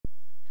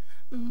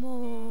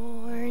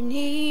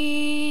Morning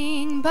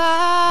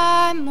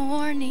by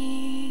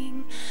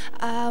morning,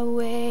 I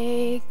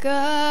wake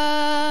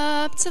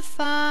up to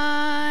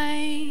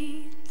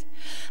find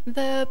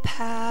the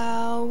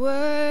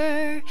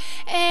power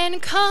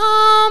and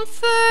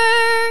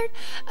comfort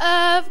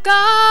of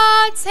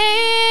God's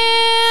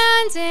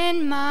hand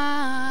in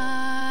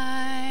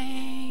mine.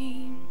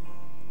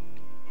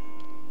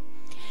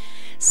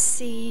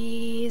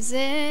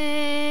 Season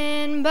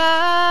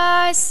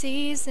by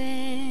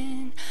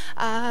season,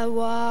 I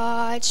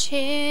watch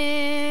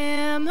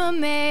Him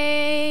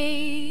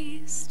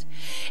amazed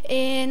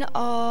in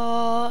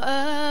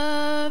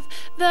awe of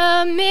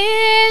the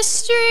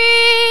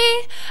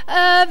mystery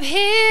of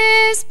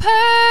His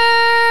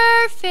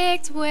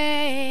perfect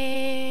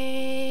ways.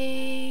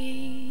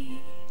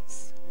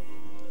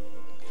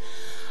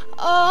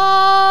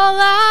 All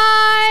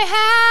I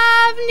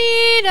have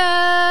need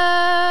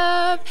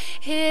of,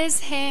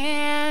 His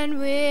hand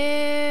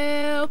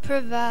will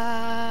provide.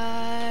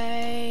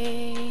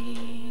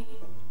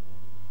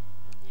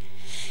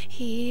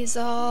 He's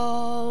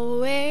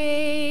always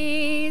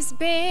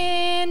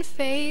been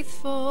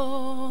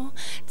faithful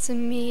to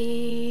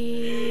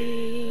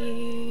me.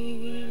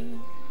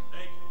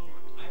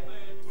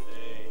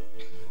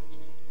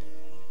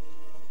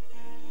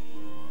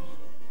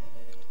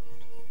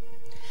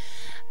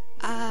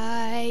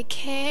 I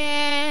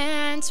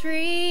can't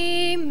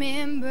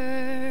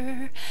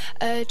remember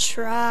a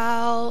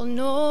trial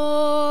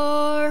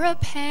nor a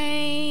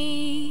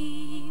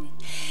pain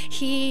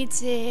He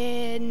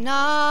did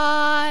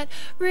not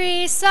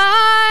recycle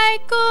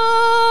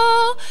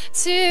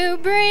to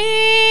bring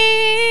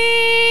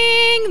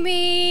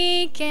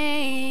me gain.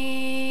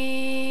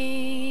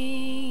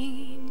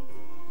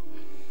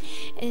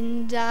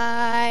 And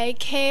I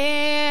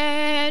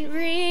can't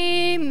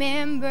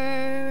remember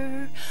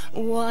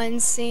one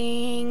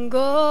single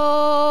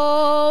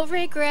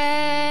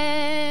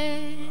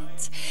regret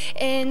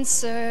in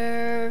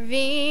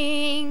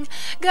serving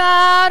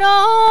God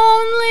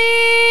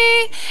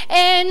only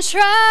and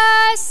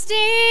trusting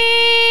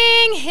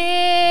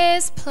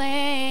His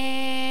plan.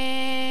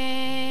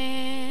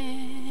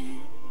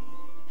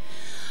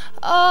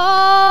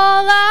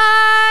 All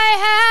I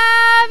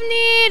have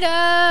need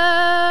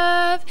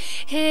of,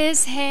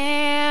 His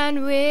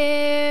hand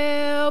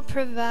will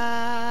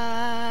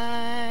provide.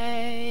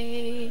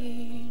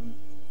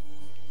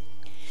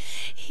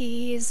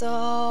 He's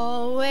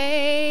always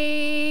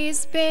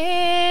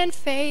been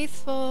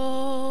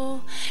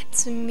faithful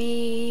to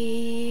me.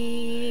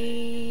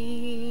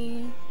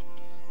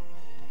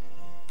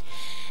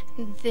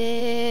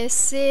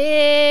 This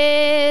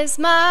is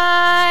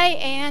my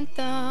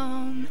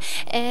anthem,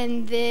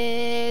 and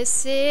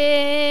this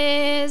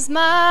is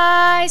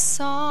my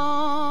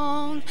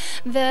song,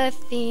 the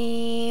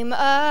theme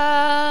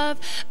of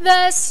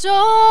the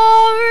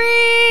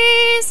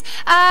stories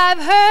I've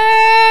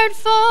heard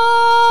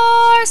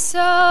for so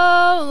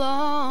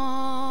long.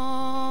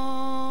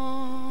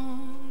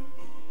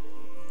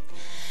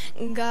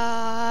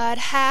 God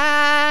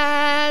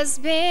has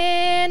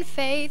been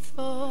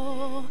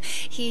faithful,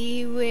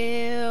 He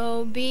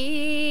will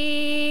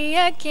be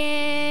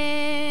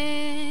again.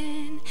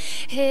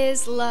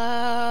 His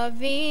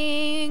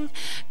loving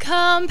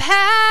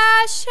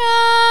compassion,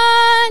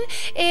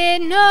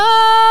 it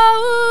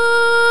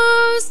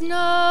knows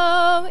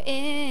no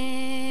end.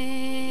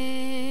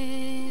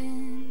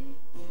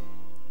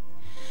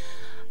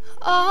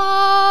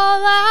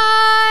 All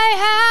I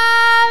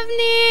have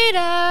need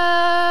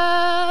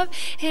of,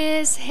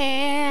 His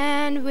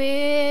hand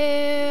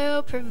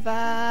will provide.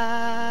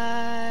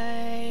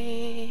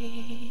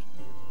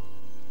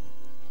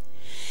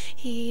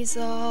 He's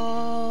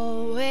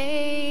always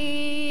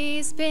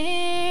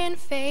been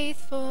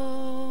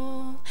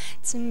faithful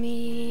to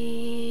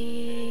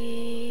me.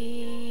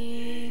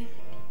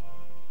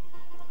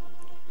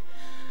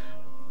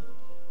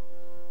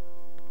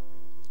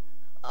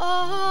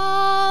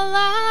 All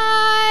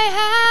I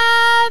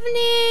have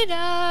need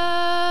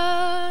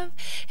of,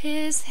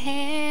 His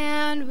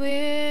hand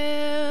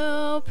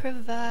will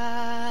provide.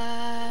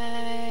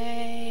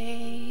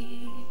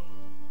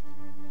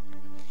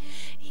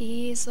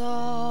 He's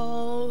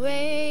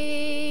always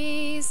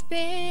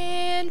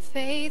been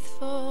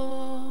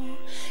faithful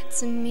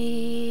to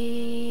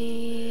me.